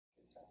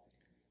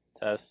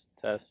Test,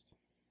 test.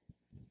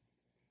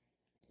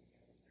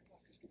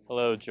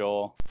 Hello,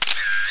 Joel.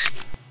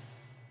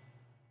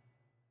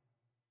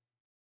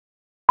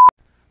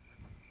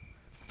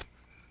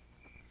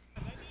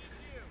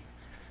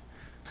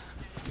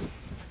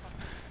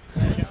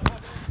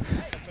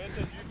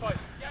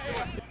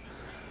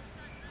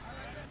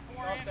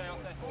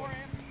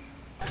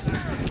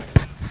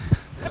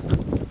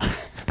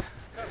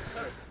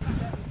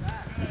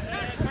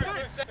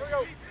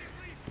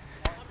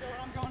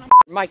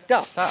 Mic'd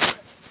up. Stop.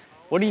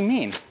 What do you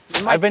mean?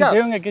 You're I've been mic'd up.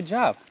 doing a good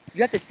job.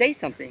 You have to say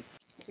something.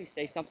 Please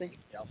say something.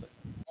 Yeah, I'll say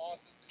something.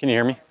 Can you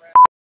hear me?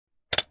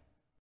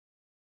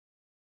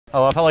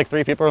 Oh, I felt like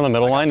 3 people are in the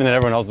middle line and then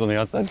everyone else is on the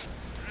outside.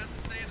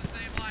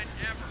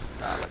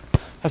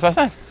 That's what I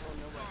said.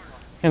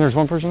 And there's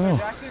one person in the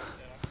middle.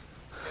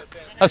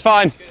 That's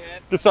fine.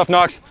 Good stuff,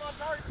 Knox.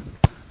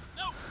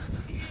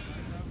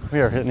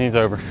 We are hitting these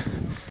over.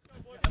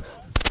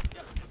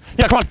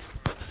 Yeah, come on.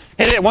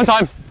 Hit it one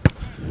time.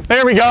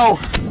 There we go.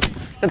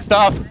 Good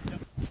stuff.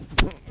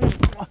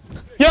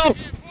 Yup.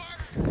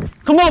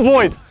 Come on,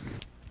 boys.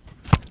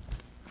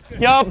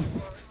 Yup. You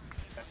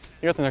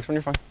got the next one,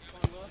 you're fine.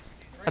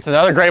 That's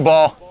another great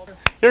ball.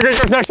 You're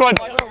good, next one.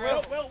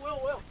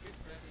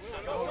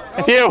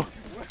 It's you.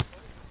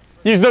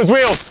 Use those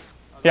wheels.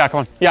 Yeah,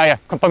 come on. Yeah, yeah.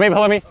 Come, but maybe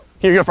let me.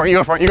 Here, you go front, you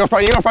go front, you go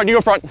front, you go front, you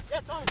go front.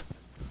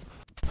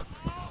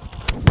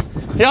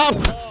 Yup.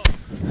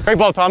 Great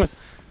ball, Thomas.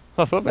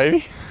 Left foot,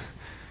 baby.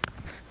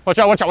 Watch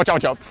out, watch out, watch out,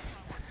 watch out.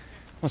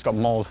 Almost got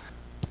mauled.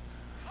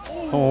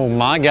 Oh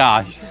my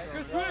gosh.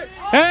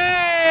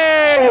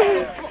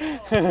 Hey!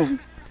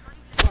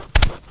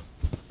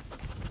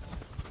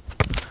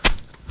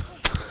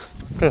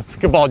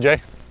 Good ball,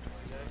 Jay.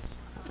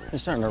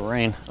 It's starting to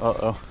rain.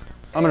 Uh-oh.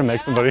 I'm gonna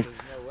make somebody.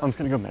 I'm just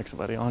gonna go make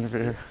somebody on over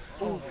here.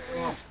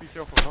 Be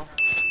careful,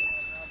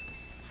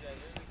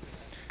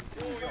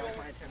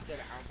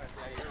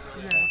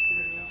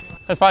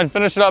 That's fine.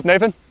 Finish it up,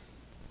 Nathan.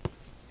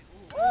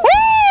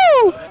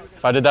 Woo!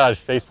 If I did that, I'd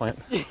face plant.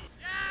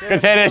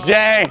 Good finish,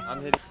 Jay.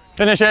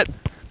 Finish it.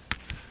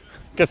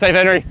 Good save,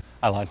 Henry.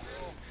 I lied.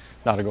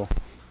 Not a goal.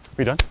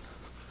 We done?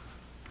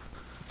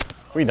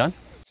 We done?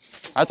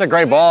 That's a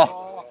great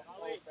ball.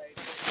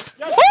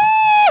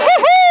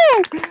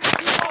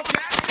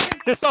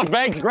 Good stuff,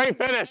 Banks. Great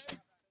finish.